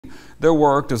Their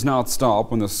work does not stop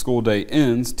when the school day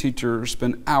ends. Teachers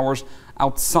spend hours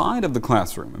outside of the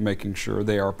classroom and making sure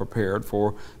they are prepared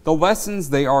for the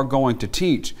lessons they are going to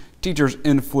teach. Teachers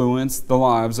influence the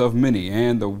lives of many,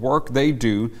 and the work they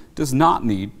do does not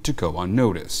need to go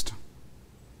unnoticed.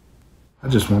 I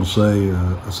just want to say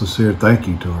a sincere thank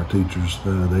you to our teachers.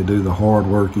 They do the hard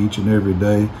work each and every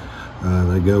day.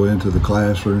 They go into the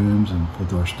classrooms and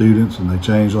with our students, and they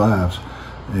change lives.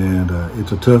 And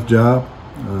it's a tough job.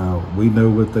 We know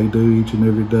what they do each and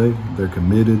every day. They're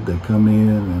committed. They come in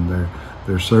and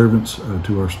they're servants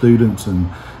to our students and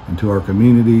to our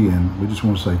community. And we just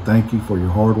want to say thank you for your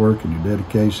hard work and your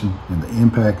dedication and the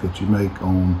impact that you make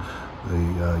on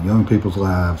the young people's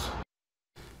lives.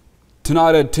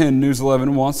 Tonight at 10, News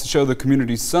 11 wants to show the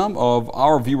community some of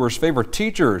our viewers' favorite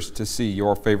teachers. To see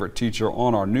your favorite teacher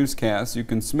on our newscast, you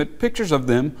can submit pictures of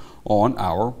them on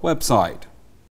our website.